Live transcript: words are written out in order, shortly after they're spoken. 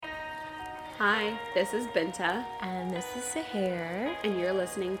Hi, this is Binta, And this is Sahar. and you're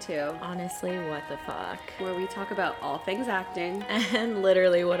listening to Honestly, what the fuck? where we talk about all things acting. And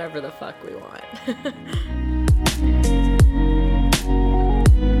literally whatever the fuck we want.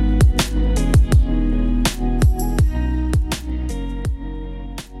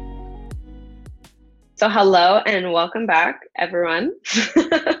 So hello and welcome back, everyone.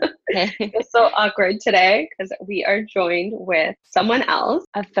 It's so awkward today because we are joined with someone else.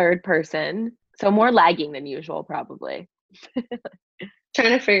 A third person. So more lagging than usual, probably.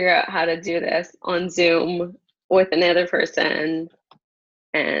 Trying to figure out how to do this on Zoom with another person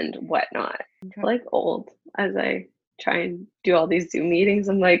and whatnot. I feel like old as I try and do all these Zoom meetings.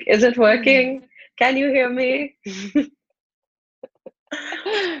 I'm like, is it working? Can you hear me?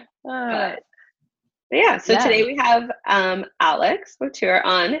 But yeah, so today we have Alex Couture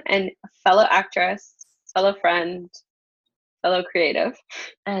on, and a fellow actress, fellow friend, fellow creative.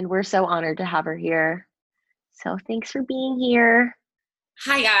 And we're so honored to have her here. So thanks for being here.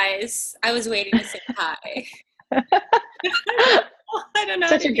 Hi guys, I was waiting to say hi. I don't know.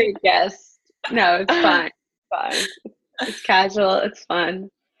 Such a great guest. No, it's fine. It's casual. It's fun.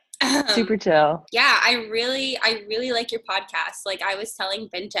 Super chill. Yeah, I really like your podcast. Like I was telling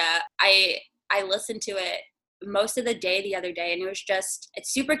Binta, I listened to it most of the day the other day, and it's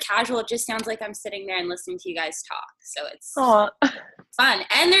super casual. It just sounds like I'm sitting there and listening to you guys talk. So it's fun,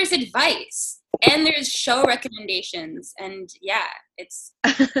 and there's advice, and there's show recommendations, and yeah, it's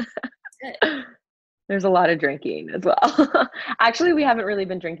good. There's a lot of drinking as well. Actually, we haven't really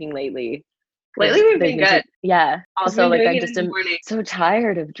been drinking lately. Lately, we've been good. Yeah. Also, like I just am morning. so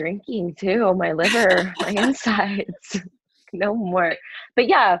tired of drinking too. My liver, my insides. No more. But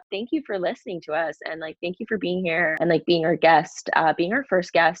yeah, thank you for listening to us, and like thank you for being here and like being our guest, being our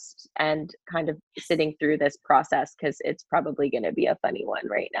first guest, and kind of sitting through this process, because it's probably going to be a funny one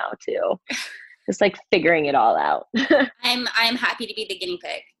right now too. Just like figuring it all out. I'm happy to be the guinea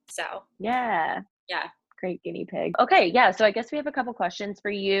pig. So yeah. Great guinea pig. Okay, yeah. So I guess we have a couple questions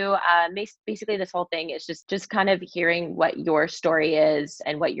for you. Basically, this whole thing is just kind of hearing what your story is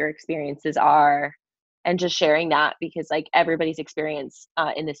and what your experiences are, and just sharing that, because like everybody's experience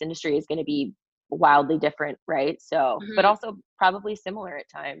in this industry is going to be wildly different, right? So, but also probably similar at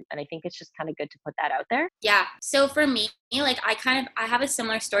times. And I think it's just kind of good to put that out there. Yeah. So for me, like I have a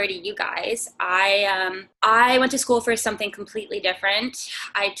similar story to you guys. I went to school for something completely different.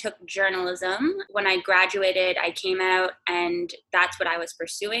 I took journalism. When I graduated, I came out, and that's what I was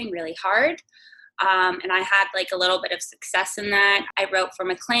pursuing really hard. And I had like a little bit of success in that. I wrote for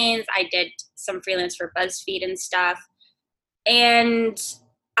Maclean's. I did some freelance for BuzzFeed and stuff. And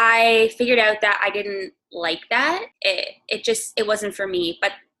I figured out that I didn't like that. It wasn't for me.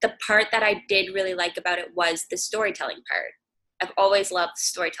 But the part that I did really like about it was the storytelling part. I've always loved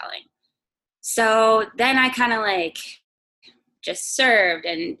storytelling. So then I kind of like just served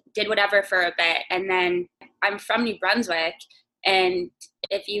and did whatever for a bit. And then I'm from New Brunswick. And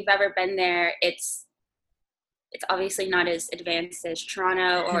if you've ever been there, it's obviously not as advanced as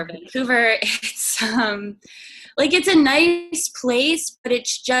Toronto or Vancouver. It's like it's a nice place, but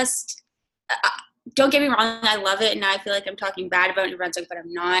it's just don't get me wrong, I love it, and I feel like I'm talking bad about New Brunswick, but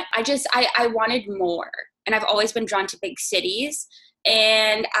I'm not. I wanted more, and I've always been drawn to big cities,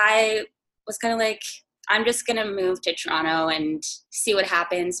 and I was kind of like, I'm just gonna move to Toronto and see what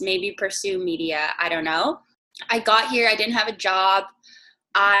happens, maybe pursue media, I don't know. I got here, I didn't have a job.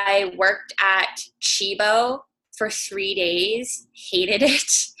 I worked at Chibo for 3 days, hated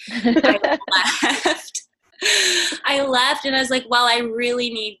it. I left and I was like, well, I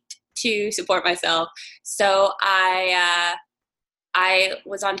really need to support myself. So I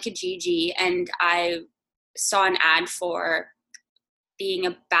was on Kijiji, and I saw an ad for being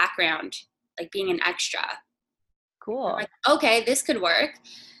a background, like being an extra. Cool. I'm like, okay, this could work.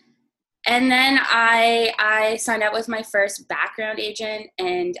 And then I signed up with my first background agent,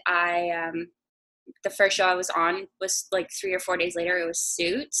 and the first show I was on was like 3 or 4 days later. It was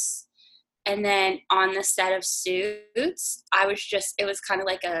Suits. And then on the set of Suits, it was kind of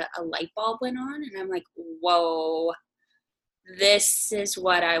like a light bulb went on, and I'm like, whoa, this is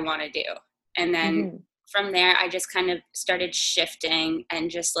what I want to do. And then from there, I just kind of started shifting and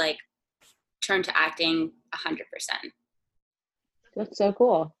just like turned to acting 100%. That's so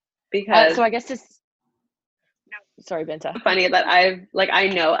cool. Because so I guess sorry, Binta. Funny that I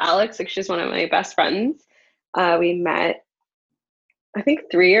know Alex, like she's one of my best friends. We met, I think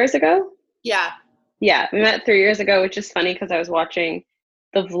 3 years ago. Yeah, we met 3 years ago, which is funny because I was watching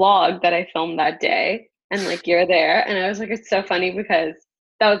the vlog that I filmed that day, and like you're there, and I was like, it's so funny because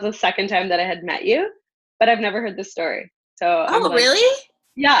that was the second time that I had met you, but I've never heard the story. So really?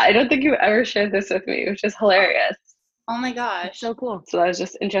 Yeah, I don't think you ever shared this with me, which is hilarious. Oh my It's gosh. so cool. So that was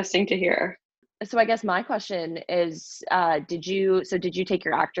just interesting to hear. So I guess my question is, did you take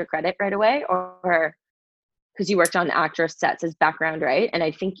your actor credit right away, or because you worked on actress sets as background, right? And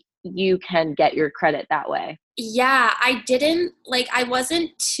I think you can get your credit that way. Yeah, I didn't like, I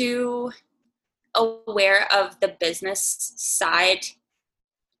wasn't too aware of the business side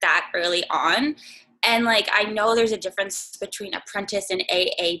that early on. And like, I know there's a difference between apprentice and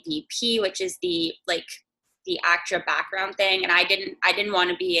AABP, which is the like the actor background thing. And I didn't want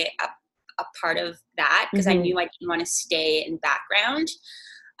to be a part of that because I knew I didn't want to stay in background.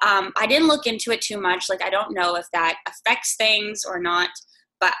 I didn't look into it too much. Like, I don't know if that affects things or not,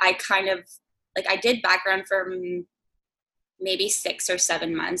 but I kind of like, I did background for maybe 6 or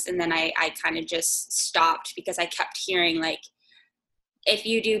 7 months. And then I kind of just stopped because I kept hearing like, if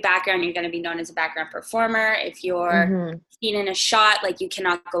you do background, you're going to be known as a background performer. If you're seen in a shot, like you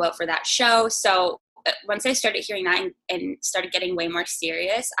cannot go out for that show. So once I started hearing that and started getting way more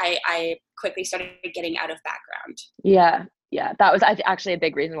serious, I quickly started getting out of background. Yeah. Yeah. That was actually a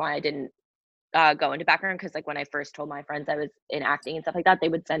big reason why I didn't go into background. Cause like when I first told my friends I was in acting and stuff like that, they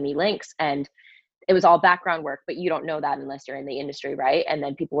would send me links and it was all background work, but you don't know that unless you're in the industry. Right. And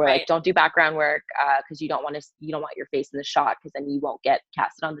then people were like, don't do background work. Cause you don't want your face in the shot. Cause then you won't get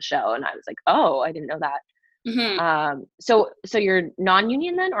casted on the show. And I was like, oh, I didn't know that. So you're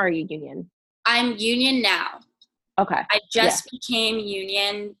non-union then, or are you union? I'm union now. Okay. I just became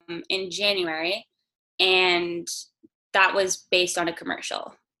union in January, and that was based on a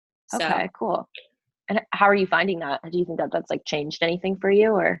commercial. So. Okay, cool. And how are you finding that? Do you think that that's like changed anything for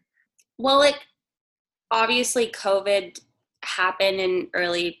you, or? Well, like obviously COVID happened in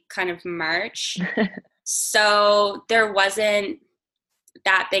early kind of March. So there wasn't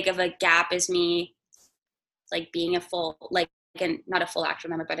that big of a gap as me like being a full, like not a full actor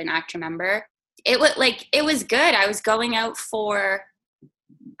member, but an actor member. It was good. I was going out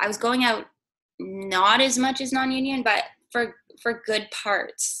not as much as non-union, but for good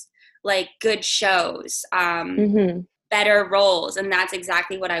parts, like good shows, better roles. And that's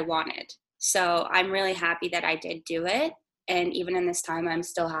exactly what I wanted. So I'm really happy that I did do it. And even in this time, I'm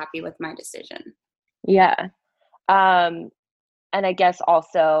still happy with my decision. Yeah. And I guess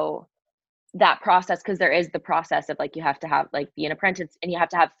also that process, because there is the process of like, you have to have like be an apprentice and you have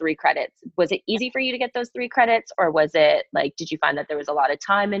to have 3 credits. Was it easy for you to get those 3 credits, or was it like, did you find that there was a lot of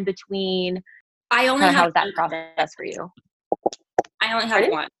time in between? I only have how's that process for you? I only have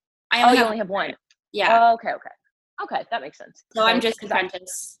one. You only have one. Yeah. Oh, okay, that makes sense. So I'm just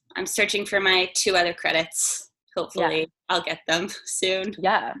apprentice. I'm searching for my 2 other credits. Hopefully I'll get them soon.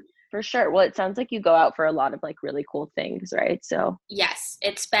 Yeah, for sure. Well, it sounds like you go out for a lot of like really cool things, right? So yes,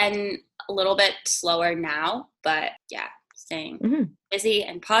 it's been a little bit slower now, but yeah, staying busy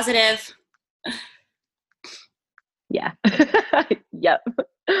and positive. Yeah. Yep.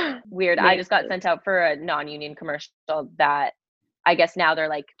 Weird. I just got sent out for a non-union commercial that I guess now they're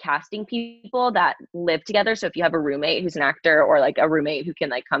like casting people that live together. So if you have a roommate who's an actor, or like a roommate who can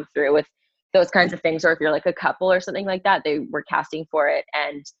like come through with those kinds of things, or if you're like a couple or something like that, they were casting for it.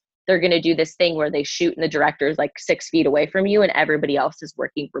 And they're going to do this thing where they shoot and the director is like 6 feet away from you and everybody else is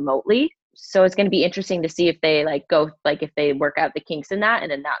working remotely. So it's going to be interesting to see if they like go, like if they work out the kinks in that,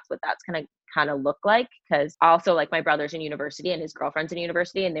 and then that's what that's going to kind of look like. Because also like my brother's in university and his girlfriend's in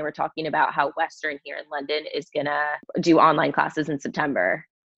university, and they were talking about how Western here in London is going to do online classes in September.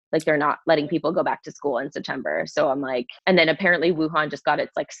 Like they're not letting people go back to school in September. So I'm like, and then apparently Wuhan just got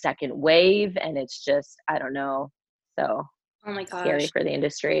its like second wave, and it's just, I don't know. So oh my gosh, scary for the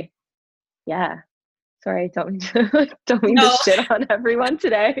industry. Yeah. Sorry, don't mean to shit on everyone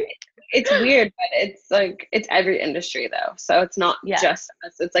today. It's weird, but it's like, it's every industry though. So it's not just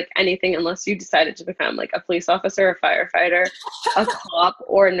us. It's like anything, unless you decided to become like a police officer, a firefighter, a cop,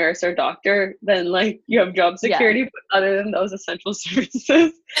 or a nurse or doctor, then like you have job security. But other than those essential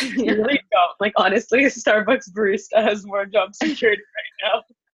services, you really don't. Like honestly, a Starbucks barista has more job security right now.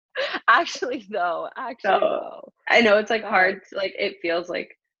 Actually though. I know it's like hard to, like, it feels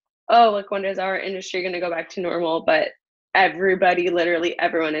like, oh, like when is our industry going to go back to normal? But literally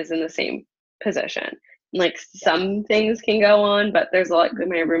everyone is in the same position. Like some things can go on, but there's a lot.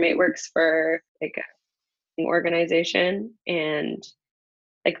 My roommate works for like an organization, and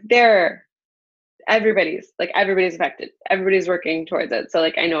like everybody's affected. Everybody's working towards it. So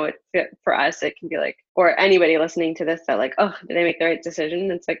like I know it for us, it can be like, or anybody listening to this that like, oh, did I make the right decision?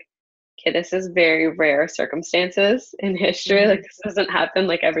 It's like, okay, this is very rare circumstances in history. Like this doesn't happen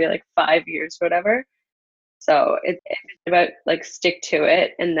like every like 5 years, whatever. So it's about like stick to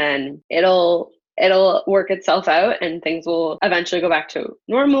it, and then it'll it'll work itself out and things will eventually go back to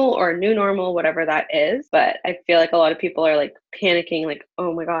normal or new normal, whatever that is. But I feel like a lot of people are like panicking, like,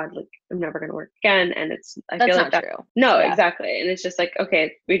 oh my God, like I'm never going to work again. And I That's feel not like that, true. no, Yeah. exactly. And it's just like,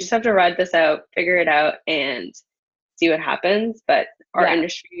 okay, we just have to ride this out, figure it out and see what happens. But our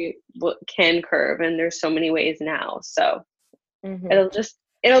industry can curve and there's so many ways now. So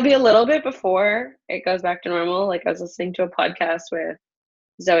it'll be a little bit before it goes back to normal. Like I was listening to a podcast with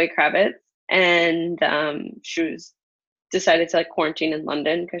Zoe Kravitz and she was decided to like quarantine in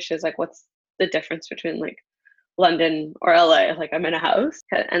London because she was like, what's the difference between like London or LA? Like I'm in a house.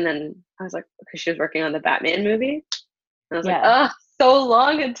 And then I was like, because she was working on the Batman movie. And I was like, oh, so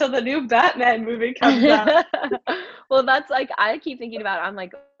long until the new Batman movie comes out. Well, that's like, I keep thinking about it. I'm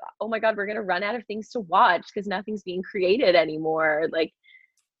like, oh my God, we're going to run out of things to watch because nothing's being created anymore. Like,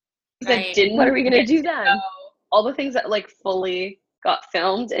 what are we going to do then? All the things that like fully got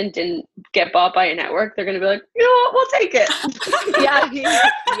filmed and didn't get bought by a network, they're going to be like, you know what, we'll take it.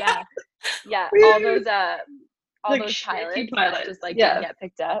 Yeah. All like those pilots just like yeah. didn't get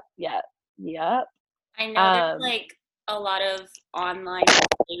picked up. Yeah. I know there's like a lot of online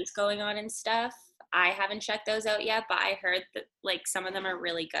things going on and stuff. I haven't checked those out yet, but I heard that like some of them are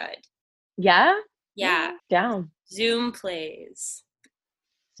really good. Yeah? Yeah. Down. Zoom plays.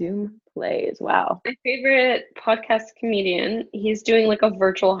 Wow. My favorite podcast comedian, he's doing like a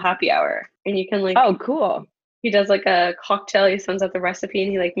virtual happy hour. And you can like, oh, cool. He does like a cocktail, he sends out the recipe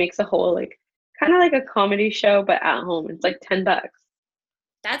and he like makes a whole like kind of like a comedy show but at home. It's like $10.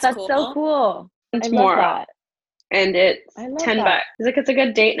 That's so cool. And I tomorrow. love that. And it's $10. He's like, it's a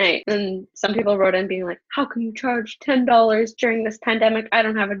good date night. And some people wrote in being like, how can you charge $10 during this pandemic? I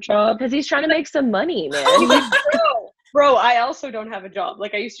don't have a job. Because he's trying to make some money, man. Bro, I also don't have a job.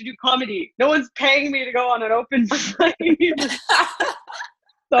 Like I used to do comedy. No one's paying me to go on an open mic.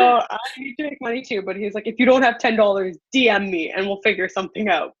 So I need to make money too. But he's like, if you don't have $10, DM me and we'll figure something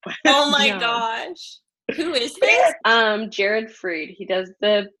out. Oh my gosh. Who is this? Jared Freed. He does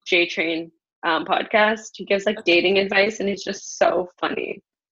the J Train podcast. He gives like dating advice and he's just so funny.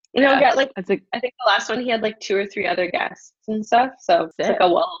 And he'll get like, I think the last one he had like 2 or 3 other guests and stuff. So it's like a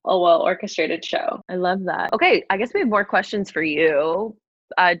well orchestrated show. I love that. Okay, I guess we have more questions for you.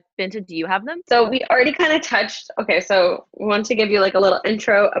 Binta, do you have them? So we already kind of touched. Okay, so we want to give you like a little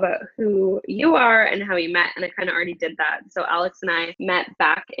intro about who you are and how you met, and I kind of already did that. So Alex and I met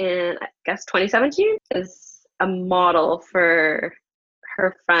back in, I guess, 2017 as a model for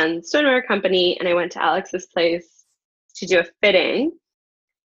her friend's swimwear company, and I went to Alex's place to do a fitting.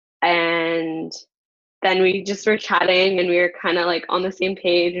 And then we just were chatting and we were kind of like on the same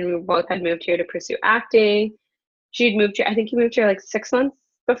page and we both had moved here to pursue acting. She'd moved here, I think you moved here like 6 months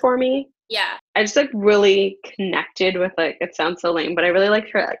before me. Yeah. I just like really connected with like, it sounds so lame, but I really liked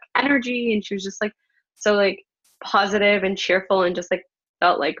her like energy and she was just like so like positive and cheerful and just like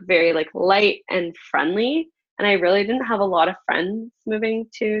felt like very like light and friendly. And I really didn't have a lot of friends moving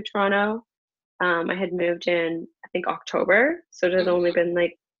to Toronto. I had moved in, I think October. So it had only been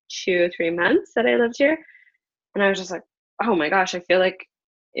like 2 or 3 months that I lived here. And I was just like, oh my gosh, I feel like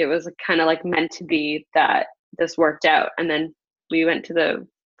it was kind of like meant to be that this worked out. And then we went to the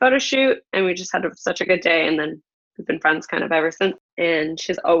photo shoot and we just had such a good day. And then we've been friends kind of ever since. And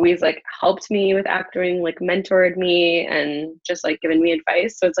she's always like helped me with acting, like mentored me and just like given me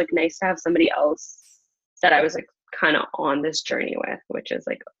advice. So it's like nice to have somebody else that I was like kind of on this journey with, which has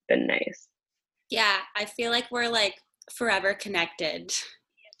like been nice. Yeah, I feel like we're like forever connected.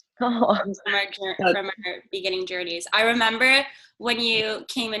 From our beginning journeys. I remember when you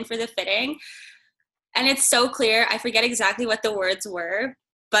came in for the fitting, and it's so clear, I forget exactly what the words were,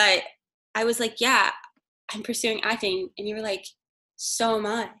 but I was like, yeah, I'm pursuing acting. And you were like, so am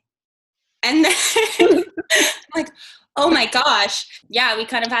I. And then like, oh my gosh. Yeah, we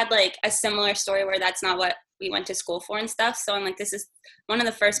kind of had like a similar story where that's not what we went to school for and stuff. So I'm like, this is one of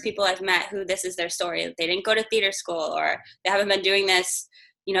the first people I've met who this is their story. They didn't go to theater school or they haven't been doing this,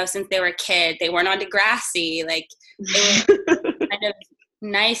 you know, since they were a kid. They weren't on Degrassi. Like, it was kind of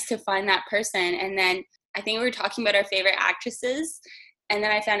nice to find that person. And then I think we were talking about our favorite actresses. And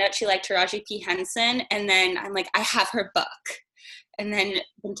then I found out she liked Taraji P. Henson. And then I'm like, I have her book. And then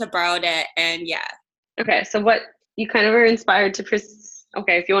Binta borrowed it. And yeah. Okay. So what you kind of were inspired to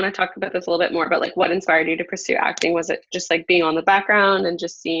okay, if you want to talk about this a little bit more, but like what inspired you to pursue acting? Was it just like being on the background and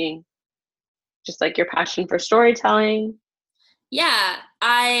just seeing just like your passion for storytelling? Yeah,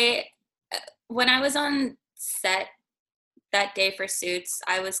 when I was on set that day for Suits,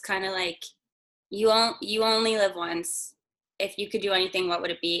 I was kind of like, you only live once. If you could do anything, what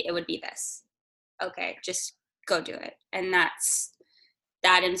would it be? It would be this. Okay, just go do it. And that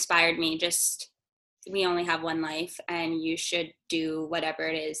inspired me. Just we only have one life, and you should do whatever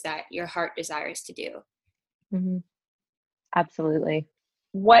it is that your heart desires to do. Mm-hmm. Absolutely.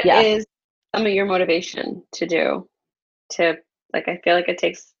 What is some of your motivation to do to, like, I feel like it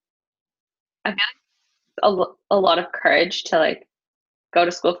takes a lot of courage to like go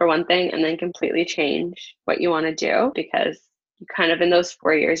to school for one thing and then completely change what you want to do, because you kind of in those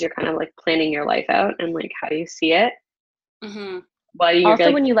 4 years you're kind of like planning your life out and like how you see it. Mm-hmm. While you're Also,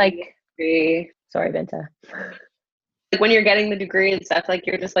 like, when you like, degree, sorry, Binta. like when you're getting the degree and stuff, like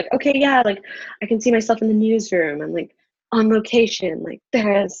you're just like, okay, yeah, like I can see myself in the newsroom. I'm like on location. Like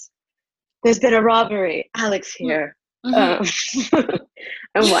there's been a robbery. Alex here. Mm-hmm.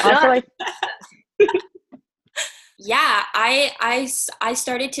 And whatnot. Also, Yeah, I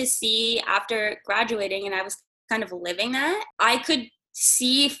started to see after graduating, and I was kind of living that. I could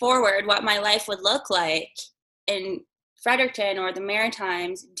see forward what my life would look like in Fredericton or the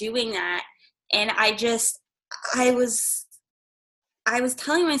Maritimes doing that. And I was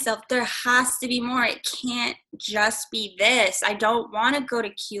telling myself there has to be more. It can't just be this. I don't want to go to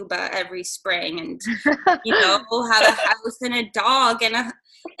Cuba every spring and have a house and a dog and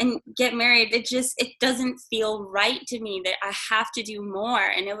get married. It doesn't feel right to me that I have to do more.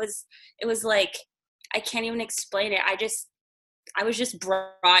 And it was like, I can't even explain it. I was just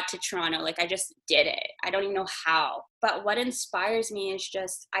brought to Toronto. Like I just did it. I don't even know how. But what inspires me is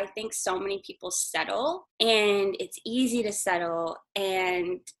just, I think so many people settle, and it's easy to settle.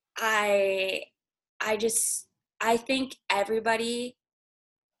 And I think everybody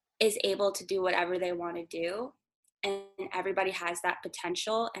is able to do whatever they want to do, and everybody has that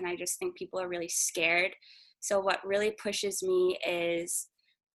potential. And I just think people are really scared. So what really pushes me is,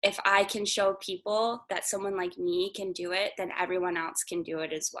 if I can show people that someone like me can do it, then everyone else can do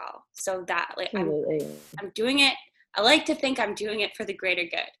it as well. So that, like, I'm doing it. I like to think I'm doing it for the greater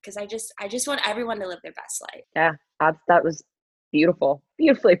good, because I just want everyone to live their best life. Yeah, that was beautiful.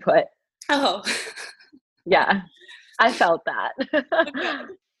 Beautifully put. Oh. Yeah, I felt that.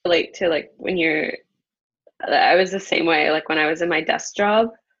 Relate to like when I was the same way, like when I was in my desk job.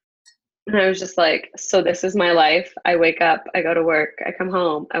 And I was just like, so this is my life. I wake up, I go to work, I come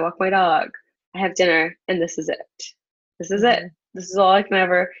home, I walk my dog, I have dinner, and this is it. This is it. This is all I can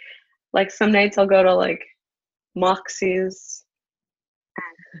ever, like some nights I'll go to like Moxie's.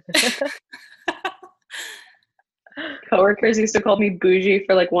 Coworkers used to call me bougie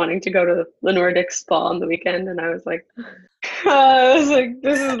for like wanting to go to the Nordic spa on the weekend. And I was like,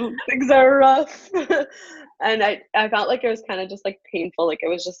 things are rough. And I felt like it was kind of just like painful. Like it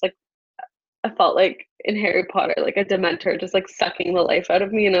was just like, I felt like in Harry Potter, like a Dementor just like sucking the life out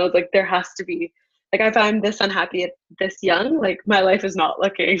of me. And I was like, there has to be, like, if I'm this unhappy at this young, like my life is not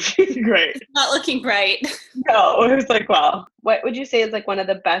looking great. It's not looking bright. No, it was like, wow. What would you say is like one of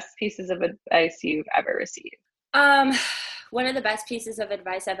the best pieces of advice you've ever received? One of the best pieces of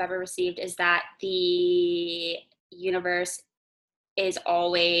advice I've ever received is that the universe is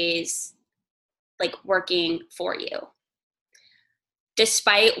always like working for you.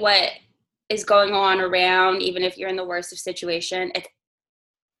 Despite what is going on around, even if you're in the worst of situation, it's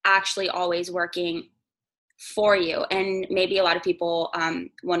actually always working for you. And maybe a lot of people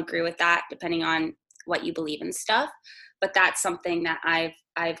won't agree with that, depending on what you believe in stuff. But that's something that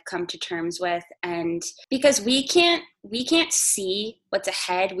I've come to terms with. And because we can't see what's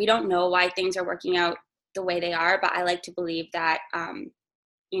ahead, we don't know why things are working out the way they are. But I like to believe that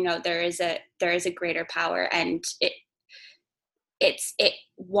there is a greater power, and it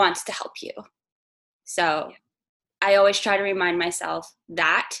wants to help you. So I always try to remind myself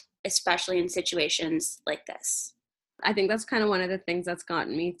that, especially in situations like this. I think that's kind of one of the things that's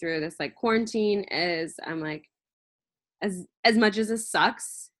gotten me through this like quarantine is I'm like, as much as this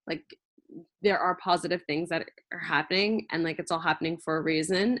sucks, like there are positive things that are happening, and like it's all happening for a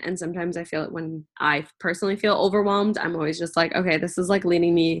reason. And sometimes I feel it when I personally feel overwhelmed, I'm always just like, okay, this is like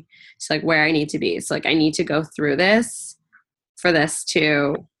leading me to like where I need to be. So like I need to go through this for this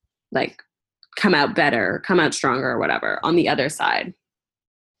to like come out better, come out stronger, or whatever on the other side.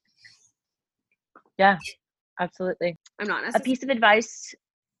 Yeah, absolutely. I'm not a piece of advice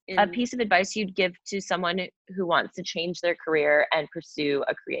you'd give to someone who wants to change their career and pursue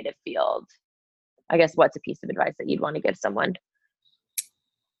a creative field. I guess what's a piece of advice that you'd want to give someone?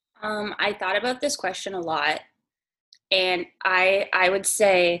 I thought about this question a lot, and I would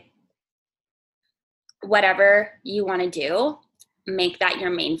say whatever you want to do, make that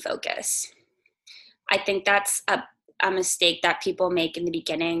your main focus. I think that's a mistake that people make in the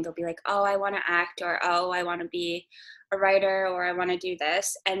beginning. They'll be like, oh, I want to act, or oh, I want to be a writer, or I want to do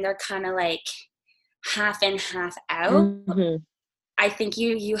this. And they're kind of like half in, half out. Mm-hmm. I think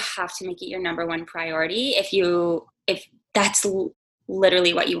you have to make it your number one priority if that's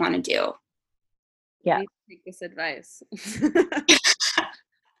literally what you want to do. Yeah. I need to take this advice.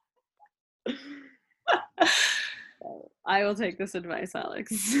 I will take this advice,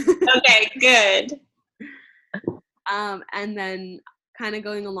 Alex. Okay, good. And then kind of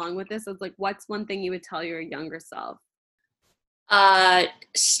going along with this, it's like, what's one thing you would tell your younger self?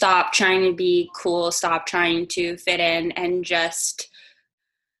 Stop trying to be cool, stop trying to fit in, and just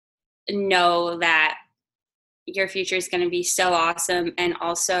know that your future is going to be so awesome, and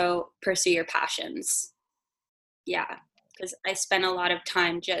also pursue your passions. Yeah, because I spent a lot of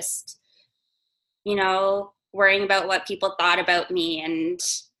time just, worrying about what people thought about me and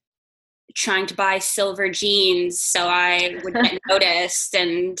trying to buy silver jeans so I would get noticed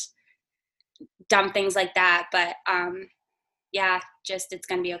and dumb things like that. But yeah, just it's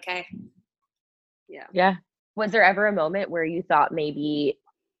going to be okay. Yeah. Yeah. Was there ever a moment where you thought maybe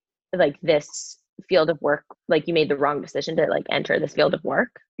like this field of work, like you made the wrong decision to like enter this field of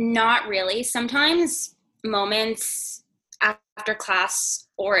work? Not really. Sometimes moments after class,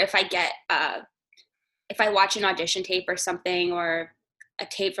 or if I watch an audition tape or something, or a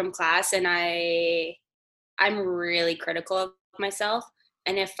tape from class, and I'm really critical of myself.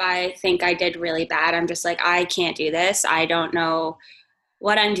 And if I think I did really bad, I'm just like, I can't do this. I don't know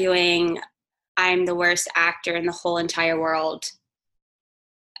what I'm doing. I'm the worst actor in the whole entire world.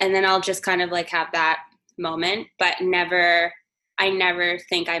 And then I'll just kind of like have that moment, but I never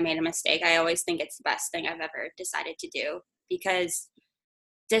think I made a mistake. I always think it's the best thing I've ever decided to do, because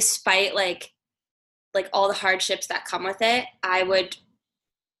despite like all the hardships that come with it, I would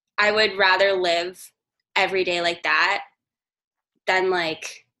rather live every day like that than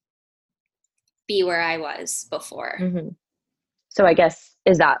like be where I was before. Mm-hmm. So I guess,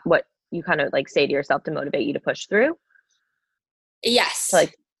 is that what you kind of like say to yourself to motivate you to push through? Yes. So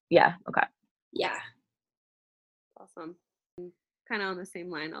like, yeah. Okay. Yeah. Awesome. Kind of on the same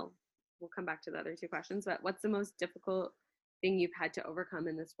line, we'll come back to the other two questions, but what's the most difficult thing you've had to overcome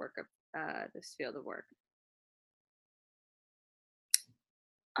in this this field of work?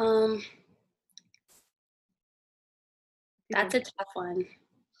 That's a tough one.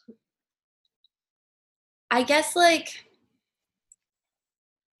 I guess like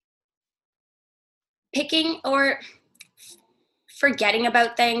picking or forgetting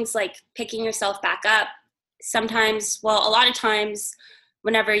about things, like picking yourself back up. Sometimes, well, a lot of times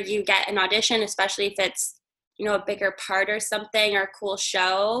whenever you get an audition, especially if it's, a bigger part or something, or a cool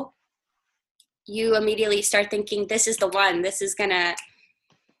show, you immediately start thinking, this is the one, this is gonna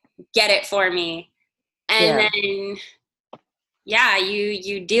get it for me. And then, yeah,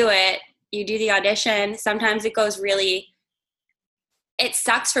 you do it, you do the audition. Sometimes it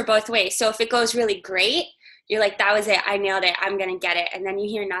sucks for both ways. So if it goes really great, you're like, that was it, I nailed it, I'm gonna get it. And then you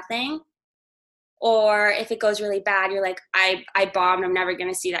hear nothing. Or if it goes really bad, you're like, I bombed, I'm never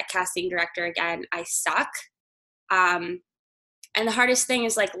gonna see that casting director again, I suck. And the hardest thing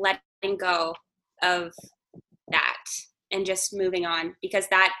is like letting go of that and just moving on, because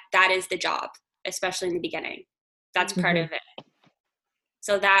that is the job, especially in the beginning. That's part of it.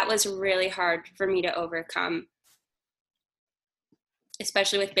 So that was really hard for me to overcome,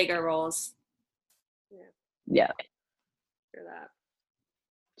 especially with bigger roles. Yeah. For that.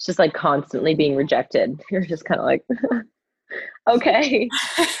 It's just like constantly being rejected. You're just kind of like, okay.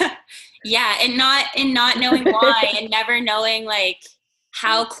 Yeah, and not knowing why, and never knowing like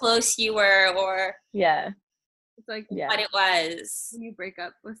how close you were, or it's like what it was.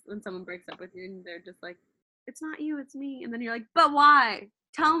 When someone breaks up with you, and they're just like, it's not you, it's me, and then you're like, but why?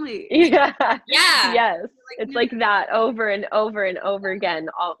 Tell me. Yeah. Yes. It's like that over and over and over again,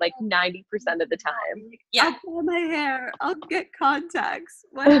 all like 90% of the time. Yeah. I'll pull my hair. I'll get contacts.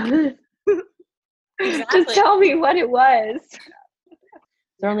 Exactly. Just tell me what it was.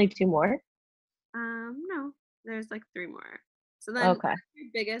 Is there only 2 more? No, there's like 3 more. So then, Okay. what's your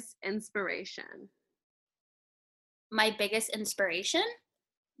biggest inspiration? My biggest inspiration?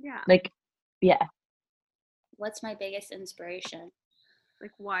 Yeah. Like, yeah. What's my biggest inspiration?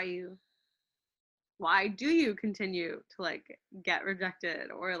 Like, why do you continue to like get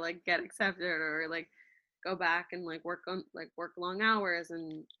rejected, or like get accepted, or like go back and like work long hours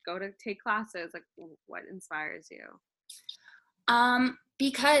and go to take classes? Like, what inspires you?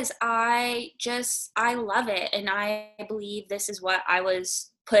 Because I love it, and I believe this is what I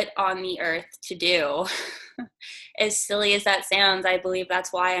was put on the earth to do. As silly as that sounds, I believe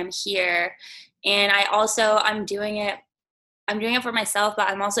that's why I'm here. And I'm doing it for myself, but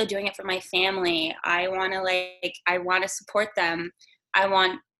I'm also doing it for my family. I want to support them. I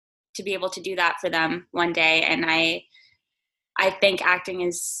want to be able to do that for them one day. And I I think acting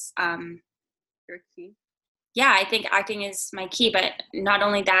is, Your key. yeah, I think acting is my key. But not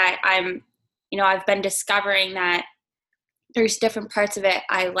only that, I've been discovering that there's different parts of it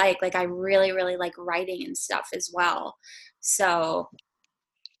I like. Like I really, really like writing and stuff as well. So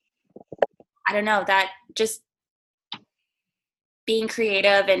I don't know, that just being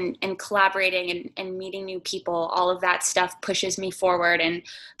creative and collaborating and meeting new people, all of that stuff pushes me forward. And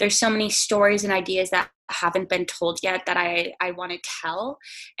there's so many stories and ideas that haven't been told yet that I want to tell.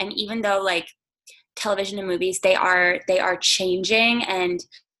 And even though like television and movies, they are changing, and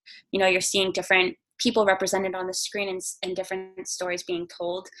you're seeing different people represented on the screen and different stories being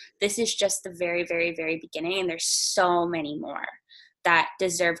told. This is just the very, very, very beginning, and there's so many more that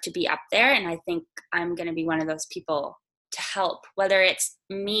deserve to be up there. And I think I'm going to be one of those people to help, whether it's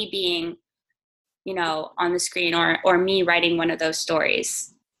me being, on the screen or me writing one of those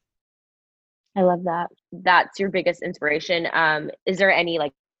stories. I love that. That's your biggest inspiration. Is there any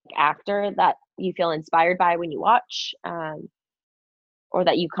like actor that you feel inspired by when you watch, or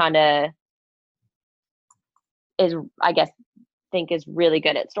that you kind of think is really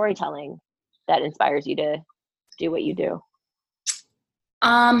good at storytelling that inspires you to do what you do?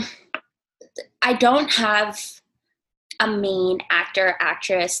 I don't have a main actor,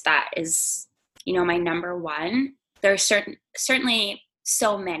 actress that is, my number one. There's certainly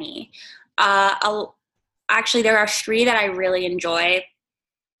so many. Actually, there are three that I really enjoy.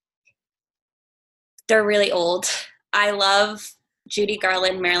 They're really old. I love Judy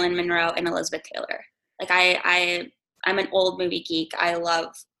Garland, Marilyn Monroe, and Elizabeth Taylor. Like I'm an old movie geek. I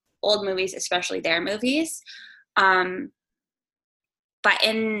love old movies, especially their movies. But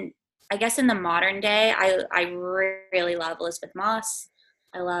I guess in the modern day, I really love Elizabeth Moss.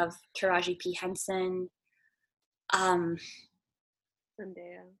 I love Taraji P. Henson.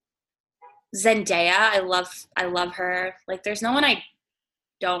 Zendaya. I love her. Like there's no one I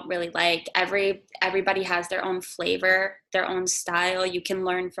don't really like. Everybody has their own flavor, their own style. You can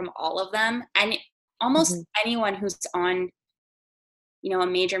learn from all of them. And almost anyone who's on, a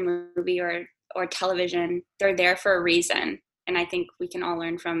major movie or television, they're there for a reason. And I think we can all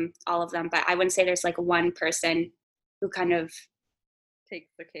learn from all of them. But I wouldn't say there's like one person who kind of takes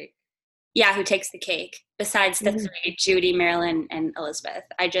the cake. Yeah, who takes the cake besides the three, Judy, Marilyn, and Elizabeth.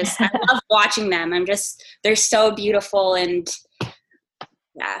 I love watching them. They're so beautiful, and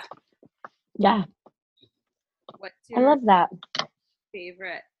yeah. Yeah. What's I love that.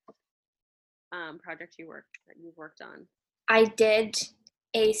 favorite project you've worked on? I did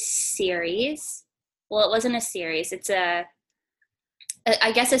a series. Well, it wasn't a series. It's I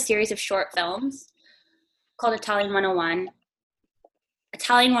guess a series of short films called Italian 101.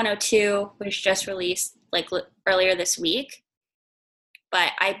 Italian 102 was just released like earlier this week,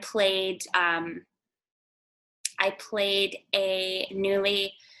 but I played a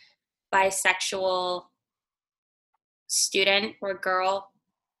newly bisexual student or girl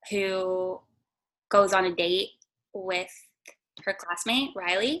who goes on a date with her classmate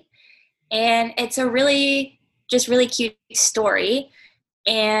Riley, and it's a really cute story,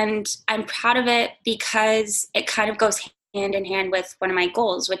 and I'm proud of it because it kind of goes hand in hand with one of my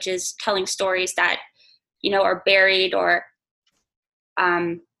goals, which is telling stories that are buried or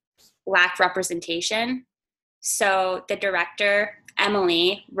lack representation. So the director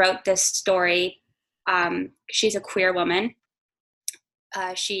Emily wrote this story. She's a queer woman.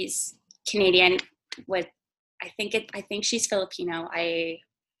 She's Canadian with I think she's Filipino. I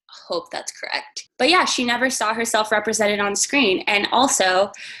hope that's correct. But yeah, she never saw herself represented on screen. And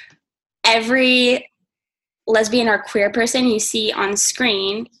also, every lesbian or queer person you see on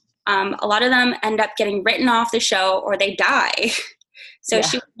screen, a lot of them end up getting written off the show or they die. So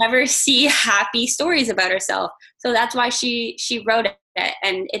she would never see happy stories about herself. So that's why she wrote it.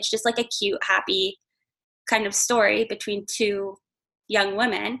 And it's just like a cute, happy kind of story between two young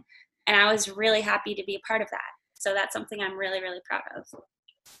women. And I was really happy to be a part of that. So that's something I'm really, really proud of.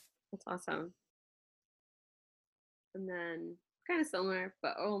 That's awesome. And then kind of similar,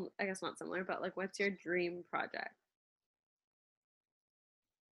 but I guess not similar, but like what's your dream project?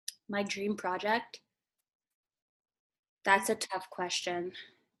 My dream project? That's a tough question.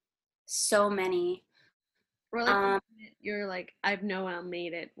 So many. Or like you're like, I know I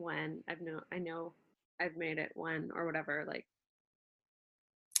made it when I know I've made it when, or whatever, like.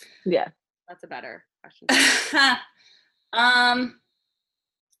 Yeah. That's a better question. I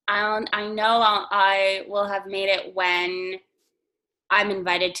know I will have made it when I'm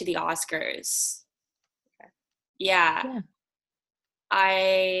invited to the Oscars. Okay. Yeah.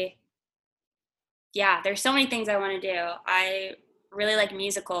 There's so many things I want to do. I really like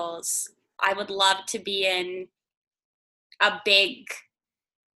musicals. I would love to be in a big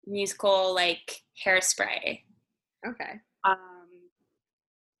musical like Hairspray. Okay.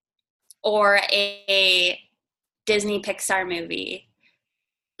 Or a Disney Pixar movie,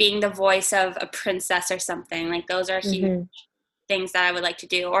 being the voice of a princess or something. Like those are huge things that I would like to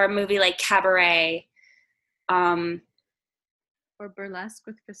do. Or a movie like Cabaret. Or Burlesque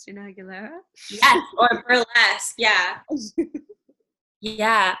with Christina Aguilera. Yes, or Burlesque, yeah.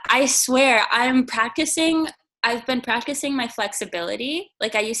 Yeah, I swear I've been practicing my flexibility.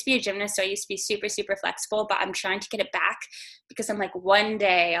 Like I used to be a gymnast, so I used to be super, super flexible, but I'm trying to get it back because I'm like, one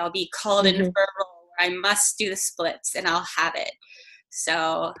day I'll be called in for a role where I must do the splits and I'll have it.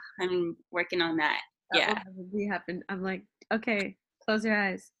 So I'm working on that. That Yeah. will probably happen. I'm like, okay, close your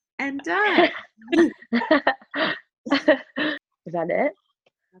eyes. And done. Is that it?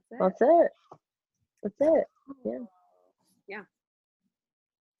 That's it. That's it. Yeah. Yeah.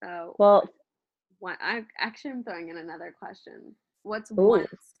 So Well, I'm throwing in another question. What's Ooh. one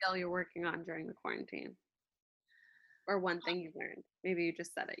skill you're working on during the quarantine? Or one thing you've learned? Maybe you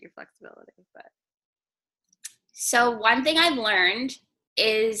just said it, your flexibility, but So one thing I've learned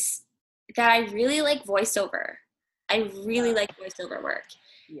is that I really like voiceover. I really like voiceover work.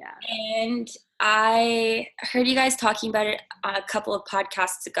 yeah. And I heard you guys talking about it a couple of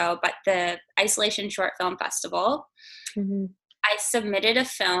podcasts ago, but the Isolation Short Film Festival, I submitted a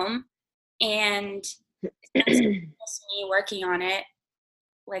film, and since it was me working on it,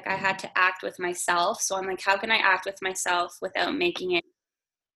 like I had to act with myself. So I'm like, how can I act with myself without making it,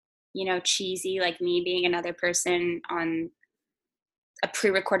 you know, cheesy, like me being another person on a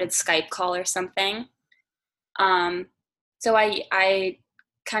pre-recorded Skype call or something. So I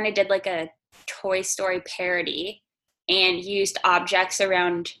kind of did like a Toy Story parody and used objects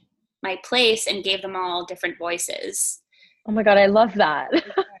around my place and gave them all different voices. Oh my God, I love that.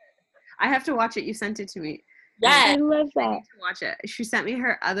 I have to watch it. You sent it to me. Yeah. I love I that. need to watch it. She sent me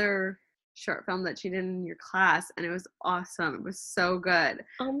her other short film that she did in your class, and it was awesome. It was so good.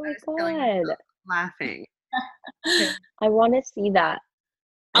 Oh my I was killing God. myself laughing. I want to see that.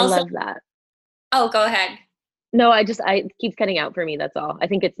 I Also- love that. Oh, go ahead. No, it keeps cutting out for me. That's all. I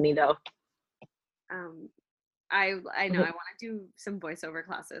think it's me though. I know I want to do some voiceover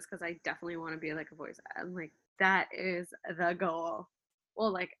classes because I definitely want to be like a voice. I'm like, that is the goal.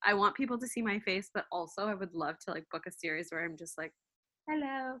 Well, like I want people to see my face, but also I would love to like book a series where I'm just like,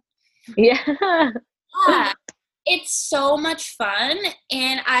 hello. Yeah. Yeah. It's so much fun.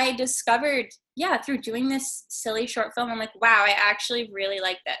 And I discovered, through doing this silly short film, I'm like, wow, I actually really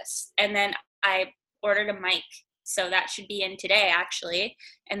like this. And then I ordered a mic. So that should be in today, actually.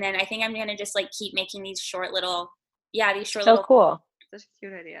 And then I think I'm going to just like keep making these short little, So cool. Such a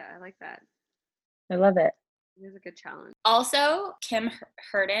cute idea. I like that. I love it. It was a good challenge. Also, Kim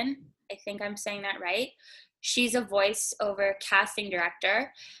Herden, I think I'm saying that right. She's a voiceover casting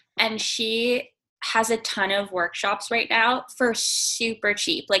director, and she has a ton of workshops right now for super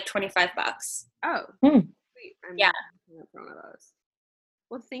cheap, like $25. Oh, Hmm. sweet. I'm Yeah. looking for one of those.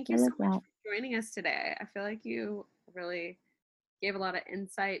 Well, thank you I so love much that. for joining us today. I feel like you really gave a lot of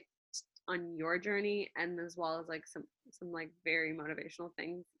insight on your journey, and as well as like some like very motivational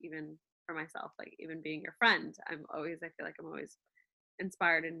things, even for myself, like even being your friend. I feel like I'm always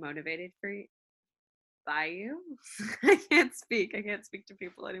inspired and motivated by you. I can't speak to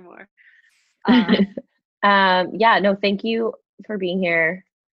people anymore. Yeah, no, thank you for being here.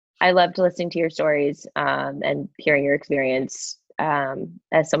 I loved listening to your stories and hearing your experience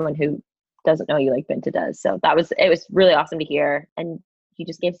as someone who doesn't know you like Binta does. So it was really awesome to hear. And you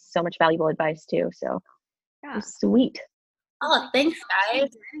just gave so much valuable advice too. So it was sweet. Oh, thanks, guys.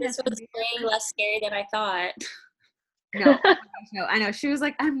 This was way less scary than I thought. No, I know. She was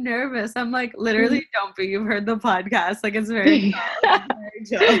like, I'm nervous. I'm like, literally, don't be. You've heard the podcast. Like, it's very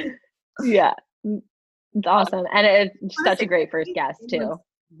chill. Yeah. It's awesome. And it's such a great first guest too.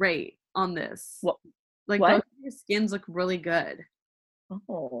 Great on this. What? Like, both of your skins look really good.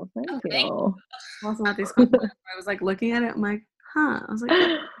 Oh, thank Okay. you. Also, at these compliments, I was like looking at it. I'm like, huh. I was like,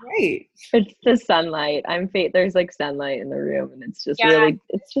 that's great. It's the sunlight. There's like sunlight in the room, and it's just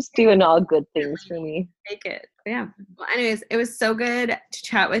it's just Yeah. doing all good things for me. Take it. But yeah. Well, anyways, it was so good to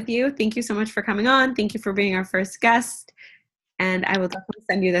chat with you. Thank you so much for coming on. Thank you for being our first guest. And I will definitely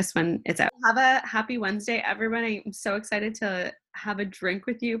send you this when it's out. Have a happy Wednesday, everybody. I'm so excited to have a drink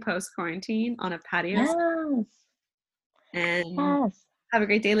with you post-quarantine on a patio. Yes. And Yes. have a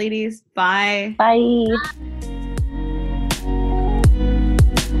great day, ladies. Bye. Bye.